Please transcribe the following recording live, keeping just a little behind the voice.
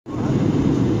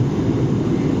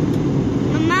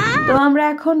তো আমরা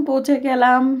এখন পৌঁছে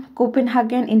গেলাম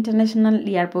কোপেনহাগেন ইন্টারন্যাশনাল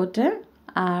এয়ারপোর্টে।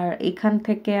 আর এখান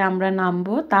থেকে আমরা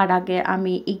নামবো। তার আগে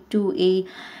আমি একটু এই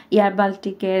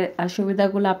এয়ারবাল্টিকের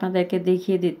সুবিধাগুলো আপনাদেরকে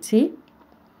দেখিয়ে দিচ্ছি।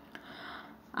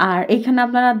 আর এখানে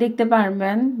আপনারা দেখতে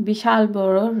পারবেন বিশাল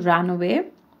বড় রানওয়ে।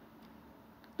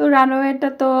 তো রানওয়েটা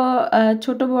তো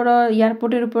ছোট বড়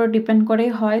এয়ারপোর্টের উপর ডিপেন্ড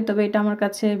করেই হয়, তবে এটা আমার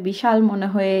কাছে বিশাল মনে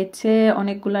হয়েছে।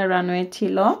 অনেকগুলো রানওয়ে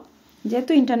ছিল,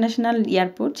 যেহেতু ইন্টারন্যাশনাল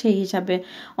এয়ারপোর্ট সেই হিসাবে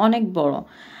অনেক বড়।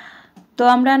 তো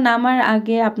আমরা নামার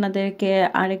আগে আপনাদেরকে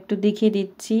আরেকটু দেখিয়ে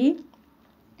দিচ্ছি,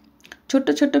 ছোট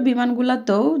ছোট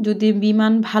বিমানগুলোতেও যদি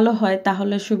বিমান ভালো হয়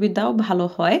তাহলে সুবিধাও ভালো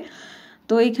হয়।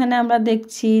 তো এখানে আমরা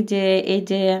দেখছি যে এই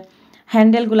যে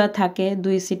হ্যান্ডেলগুলো থাকে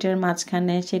 2 সিটের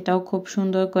মাঝখানে, সেটাও খুব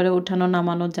সুন্দর করে উঠানো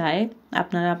নামানো যায়।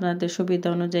 আপনারা আপনাদের সুবিধা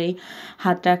অনুযায়ী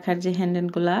হাত রাখার যে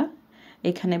হ্যান্ডেলগুলা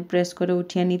এখানে প্রেস করে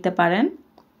উঠিয়ে নিতে পারেন।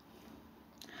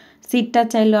 সিটটা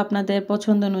চাইলেও আপনাদের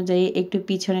পছন্দ অনুযায়ী একটু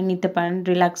পিছনে নিতে পারেন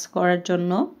রিল্যাক্স করার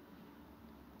জন্য।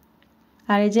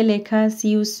 আর এই যে লেখা সি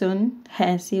ইউ সুন,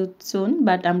 হ্যাঁ সি ইউ সুন,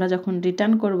 বাট আমরা যখন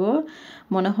রিটার্ন করব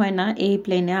মনে হয় না এই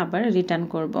প্লেনে আবার রিটার্ন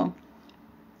করব।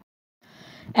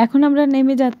 এখন আমরা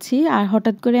নেমে যাচ্ছি, আর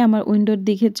হঠাৎ করে আমার উইন্ডোর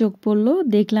দিকে চোখ পড়লো,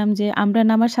 দেখলাম যে আমরা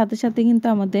নামার সাথে সাথে কিন্তু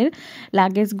আমাদের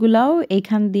লাগেজগুলাও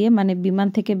এখান দিয়ে মানে বিমান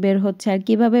থেকে বের হচ্ছে। আর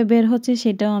কিভাবে বের হচ্ছে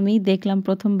সেটাও আমি দেখলাম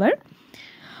প্রথমবার।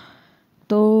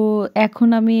 তো এখন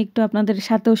আমি একটু আপনাদের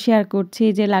সাথেও শেয়ার করছি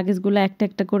যে লাগেজগুলো একটা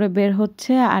একটা করে বের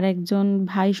হচ্ছে। আর একজন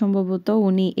ভাই সম্ভবত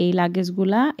উনি এই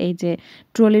লাগেজগুলা এই যে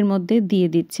ট্রলির মধ্যে দিয়ে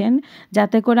দিচ্ছেন,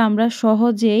 যাতে করে আমরা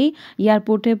সহজেই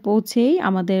এয়ারপোর্টে পৌঁছেই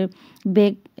আমাদের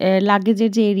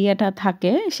লাগেজের যে এরিয়াটা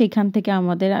থাকে সেখান থেকে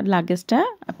আমাদের লাগেজটা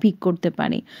পিক করতে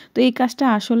পারি। তো এই কাজটা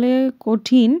আসলে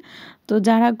কঠিন, তো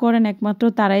যারা করেন একমাত্র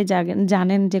তারাই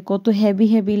জানেন যে কত হেভি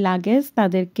হেভি লাগেজ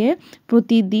তাদেরকে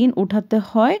প্রতিদিন উঠাতে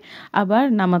হয় আবার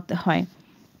নামাতে হয়।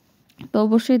 তো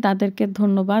অবশ্যই তাদেরকে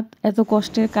ধন্যবাদ এত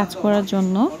কষ্টের কাজ করার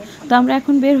জন্য। তো আমরা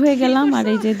এখন বের হয়ে গেলাম, আর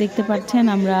এই যে দেখতে পাচ্ছেন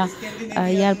আমরা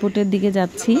এয়ারপোর্টের দিকে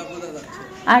যাচ্ছি।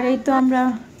 আর এই তো আমরা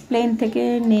প্লেন থেকে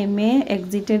নেমে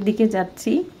এক্সিটের দিকে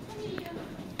যাচ্ছি।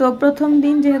 তো প্রথম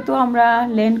দিন যেহেতু আমরা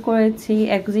ল্যান্ড করেছি,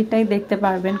 এক্সিটটাই দেখতে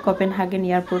পারবেন কোপেনহাগেন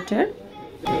এয়ারপোর্টের।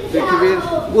 পৃথিবীর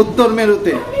উত্তর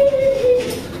মেরুতে,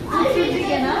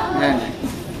 হ্যাঁ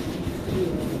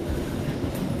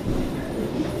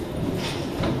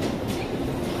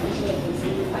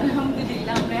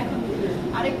আলহামদুলিল্লাহ আমরা এখন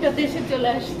আরেকটা দেশে চলে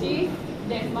আসছি,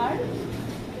 ডেনমার্ক,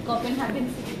 কোপেনহাগেন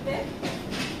সিটিতে।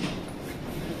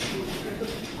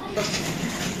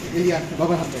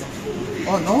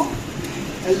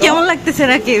 কেমন লাগতেছে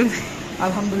রাকিব?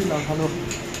 আলহামদুলিল্লাহ ভালো,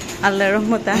 আল্লাহর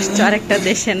রহমতে আসছো আরেকটা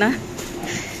দেশে না?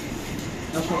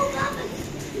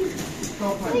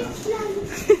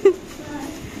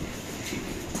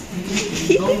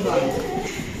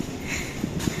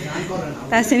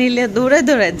 তাসিন ইলে দৌড়ে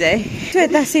দৌড়ে যায়।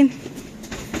 তাসিন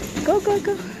গো গো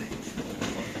গো।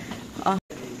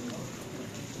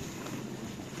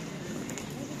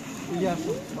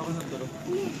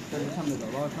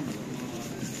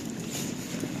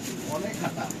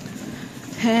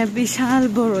 হ্যাঁ বিশাল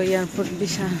বড় এয়ারপোর্ট,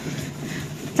 বিশাল।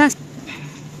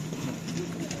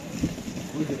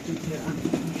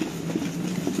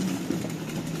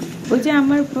 ওই যে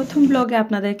আমার প্রথম ব্লগে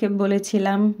আপনাদেরকে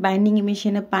বলেছিলাম বাইন্ডিং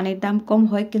মেশিনে পানির দাম কম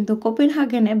হয়, কিন্তু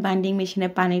কোপেনহাগেনে বাইন্ডিং মেশিনে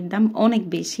পানির দাম অনেক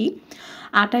বেশি,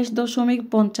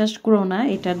 28.50 ক্রোনা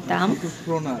এটার দাম।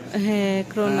 হ্যাঁ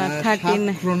ক্রোনা, 13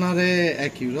 ক্রোনারে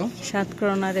 1 ইউরো, 7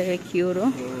 ক্রোনারে 1 ইউরো,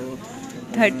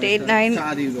 39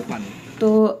 ইউরো পানি।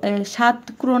 তো 7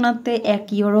 ক্রোনাতে 1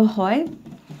 ইউরো হয়।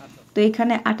 তো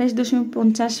এখানে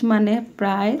 28.50 মানে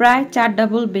প্রায় 4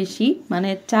 ডাবল বেশি, মানে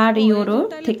 4 ইউরো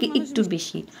থেকে একটু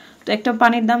বেশি। তো একটা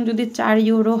পানির দাম যদি 4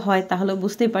 ইউরো হয় তাহলে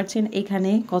বুঝতেই পারছেন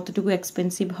এখানে কতটুকু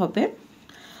এক্সপেন্সিভ হবে।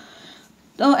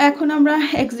 তো এখন আমরা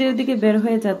এক্সিটের দিকে বের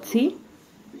হয়ে যাচ্ছি।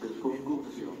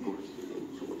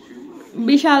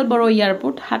 বিশাল বড়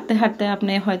এয়ারপোর্ট, হাঁটতে হাঁটতে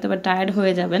আপনি হয়তো বা টায়ার্ড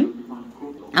হয়ে যাবেন।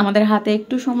 আমাদের হাতে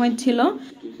একটু সময় ছিল,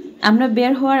 আমরা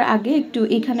বের হওয়ার আগে একটু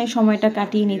এখানে সময়টা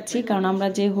কাটিয়ে নিচ্ছি, কারণ আমরা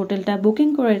যে হোটেলটা বুকিং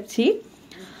করেছি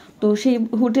তো সেই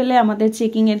হোটেলে আমাদের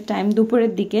চেকিংয়ের টাইম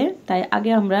দুপুরের দিকে, তাই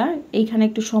আগে আমরা এইখানে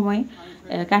একটু সময়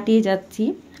কাটিয়ে যাচ্ছি।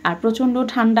 আর প্রচণ্ড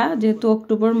ঠান্ডা, যেহেতু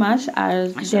অক্টোবর মাস আর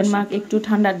ডেনমার্ক একটু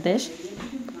ঠান্ডার দেশ,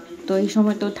 তো এই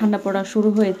সময় তো ঠান্ডা পড়া শুরু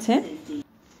হয়েছে।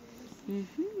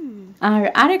 আর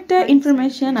আরেকটা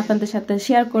ইনফরমেশন আপনাদের সাথে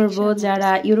শেয়ার করব,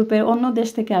 যারা ইউরোপের অন্য দেশ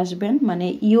থেকে আসবেন, মানে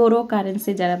ইউরো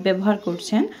কারেন্সি যারা ব্যবহার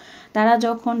করছেন, তারা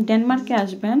যখন ডেনমার্কে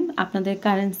আসবেন আপনাদের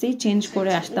কারেন্সি চেঞ্জ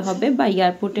করে আসতে হবে, বা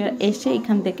এয়ারপোর্টে এসে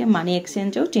এখান থেকে মানি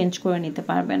এক্সচেঞ্জও চেঞ্জ করে নিতে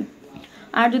পারবেন।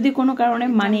 আর যদি কোনো কারণে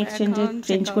মানি এক্সচেঞ্জে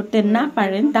চেঞ্জ করতে না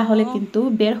পারেন তাহলে কিন্তু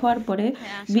বের হওয়ার পরে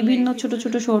বিভিন্ন ছোট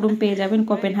ছোট শোরুম পেয়ে যাবেন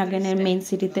কোপেনহেগেনের মেইন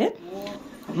সিটিতে,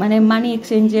 মানে মানি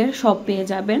এক্সচেঞ্জের সব পেয়ে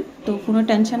যাবেন। তো কোনো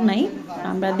টেনশন নাই,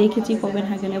 আমরা দেখেছি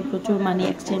কোপেনহেগেনে প্রচুর মানি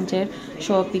এক্সচেঞ্জের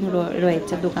শপিং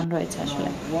রয়েছে, দোকান রয়েছে আসলে।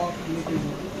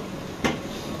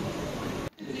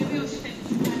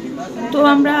 তো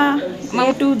আমরা এ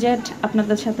টু জেড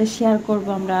আপনাদের সাথে শেয়ার করব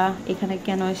আমরা এখানে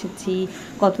কেন এসেছি,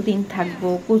 কতদিন থাকবো,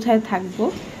 কোথায় থাকবো,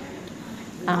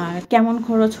 আর কেমন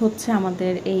খরচ হচ্ছে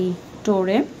আমাদের এই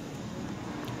ট্যুরে।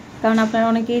 কারণ আপনারা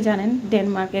অনেকেই জানেন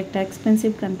ডেনমার্ক একটা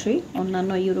এক্সপেন্সিভ কান্ট্রি,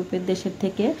 অন্যান্য ইউরোপের দেশের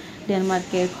থেকে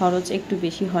ডেনমার্কের খরচ একটু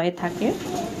বেশি হয়ে থাকে।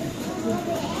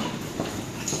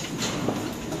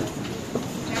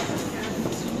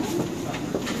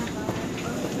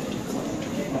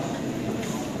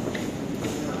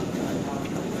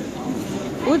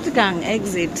 উদ্গাং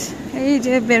এক্সিট, এই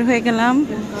যে বের হয়ে গেলাম।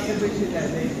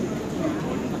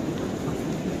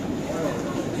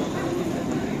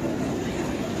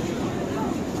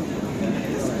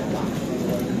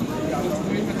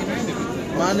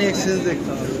 মানি এক্সচেঞ্জ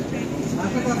দেখতে হবে।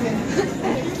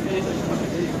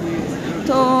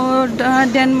 তো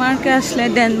ডেনমার্কে আসলে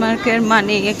ডেনমার্কের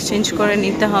মানি এক্সচেঞ্জ করে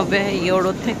নিতে হবে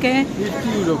ইউরো থেকে।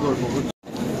 ইউরো করবো।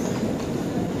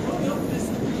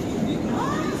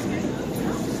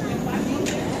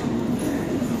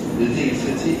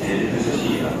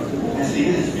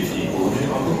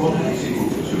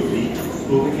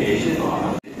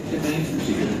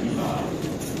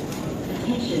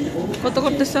 কত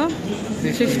করতেছ?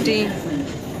 50।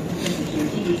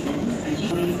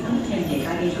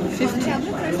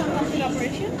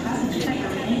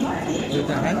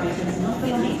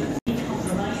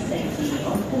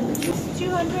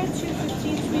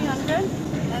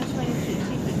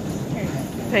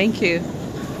 Thank you.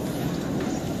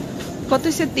 কত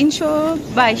হচ্ছে?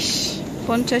 322,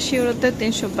 50 ইউরোতে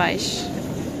 322।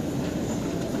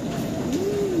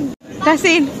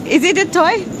 Tasin, is it a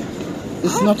toy?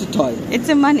 It's not a toy. It's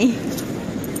a money.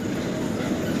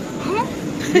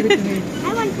 Give it to me. I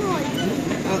want toy.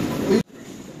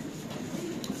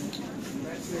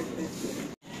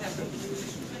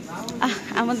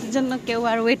 আমাদের জন্য কেউ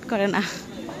আর ওয়েট করে না।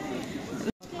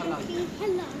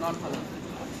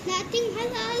 Nothing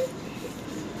halal.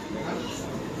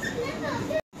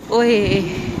 ওই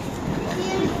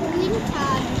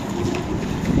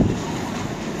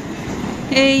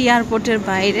এই এয়ারপোর্টের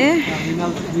বাইরে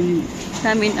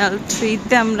টার্মিনাল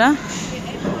 3-তে আমরা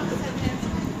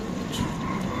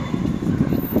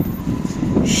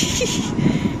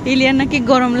ইলিয়ার নাকি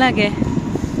গরম লাগে,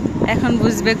 এখন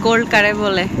বুঝবে কোল্ড কারে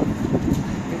বলে।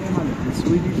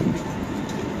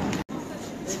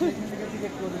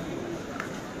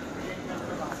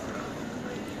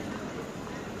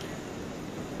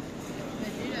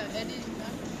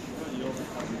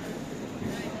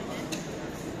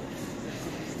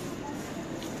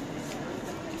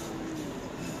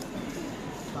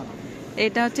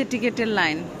 এটা হচ্ছে টিকেটের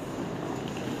লাইন।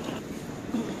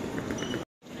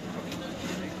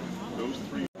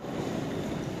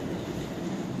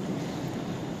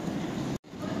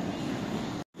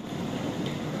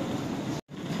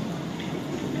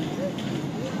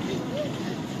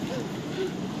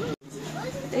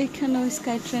 এইখানেও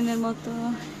স্কাই ট্রেনের মতো।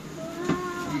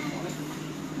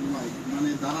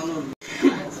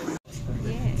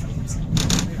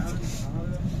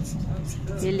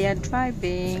 Ilia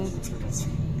driving.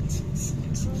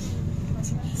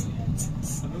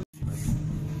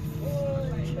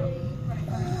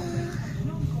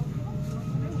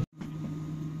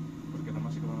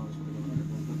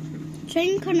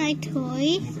 Train can I toy?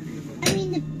 I mean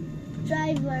the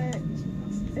driver.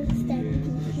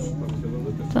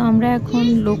 তো আমরা এখন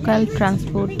লোকাল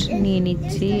ট্রান্সপোর্ট নিয়ে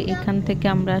নিচ্ছি, এখান থেকে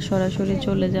আমরা সরাসরি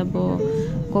চলে যাব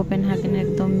কোপেনহেগেন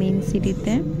একদম মেইন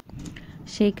সিটিতে,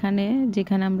 সেইখানে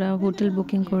যেখানে আমরা হোটেল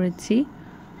বুকিং করেছি।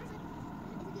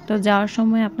 তো যাওয়ার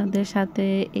সময় আপনাদের সাথে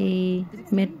এই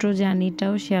মেট্রো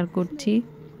জার্নিটাও শেয়ার করছি।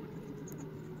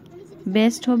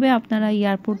 বেস্ট হবে আপনারা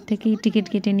এয়ারপোর্ট থেকেই টিকিট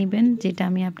কেটে নেবেন, যেটা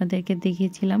আমি আপনাদেরকে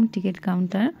দেখিয়েছিলাম টিকিট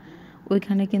কাউন্টার।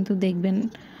 ওইখানে কিন্তু দেখবেন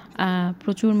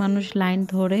প্রচুর মানুষ লাইন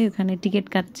ধরে ওখানে টিকিট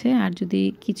কাটছে। আর যদি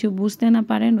কিছু বুঝতে না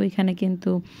পারেন ওইখানে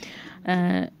কিন্তু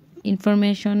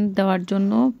ইনফরমেশন দেওয়ার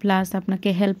জন্য প্লাস আপনাকে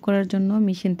হেল্প করার জন্য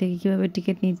মেশিন থেকে কিভাবে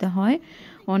টিকিট নিতে হয়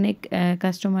অনেক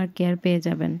কাস্টমার কেয়ার পেয়ে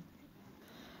যাবেন।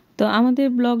 তো আমাদের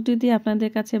ব্লগ যদি আপনাদের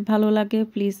কাছে ভালো লাগে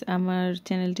প্লিজ আমার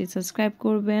চ্যানেলটি সাবস্ক্রাইব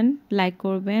করবেন, লাইক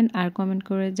করবেন আর কমেন্ট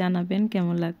করে জানাবেন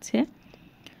কেমন লাগছে।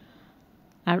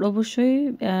 আর অবশ্যই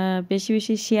বেশি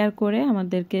বেশি শেয়ার করে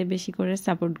আমাদেরকে বেশি করে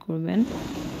সাপোর্ট করবেন।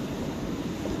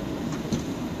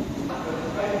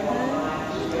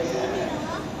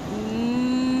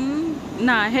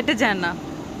 না হেঁটে যায় না।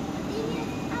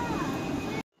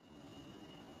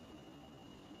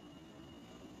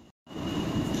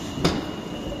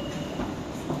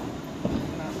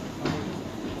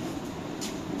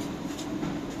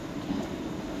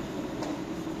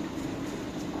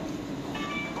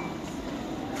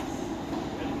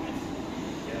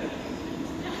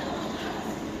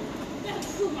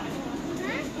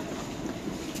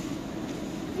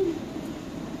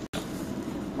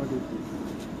 What do you think?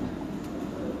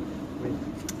 Wait.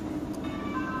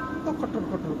 Oh, cutter.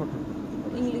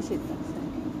 English it আছে।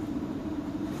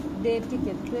 Day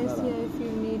ticket. Press here if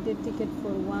you need a ticket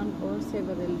for one or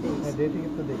several days. হ্যাঁ, ডে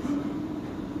টিকিট তো দেখছি।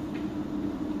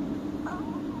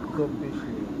 24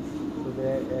 তো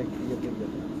এক টিকিট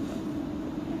দেবে।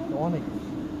 অনেক।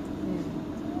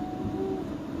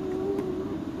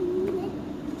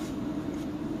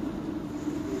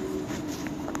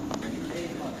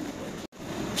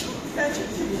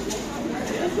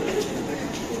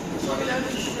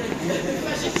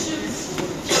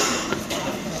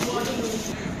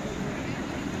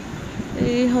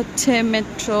 এই হচ্ছে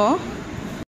মেট্রো।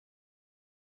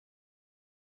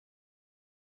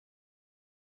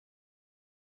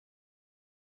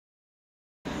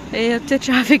 এই হচ্ছে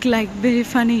ট্রাফিক লাইট, ভেরি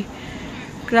ফানি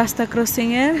রাস্তা ক্রসিং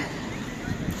এর।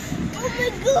 Oh my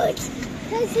god!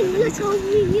 That's a little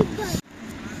mini bus.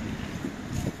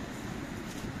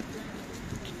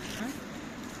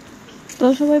 তো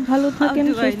সবাই ভালো থাকেন,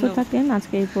 সুস্থ থাকেন।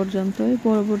 আজকে এই পর্যন্তই।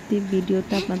 পরবর্তী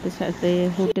ভিডিওতে আপনাদের সাথে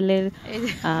হোটেলের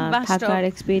থাকার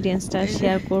এক্সপিরিয়েন্সটা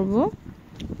শেয়ার করব।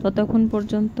 ততক্ষণ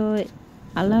পর্যন্ত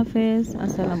আল্লাহ হাফেজ,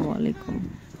 আসসালামু আলাইকুম।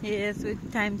 Yes, with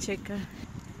time checker.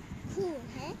 Cool,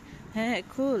 huh? হ্যাঁ,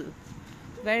 cool,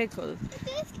 very cool.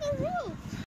 That's the roof.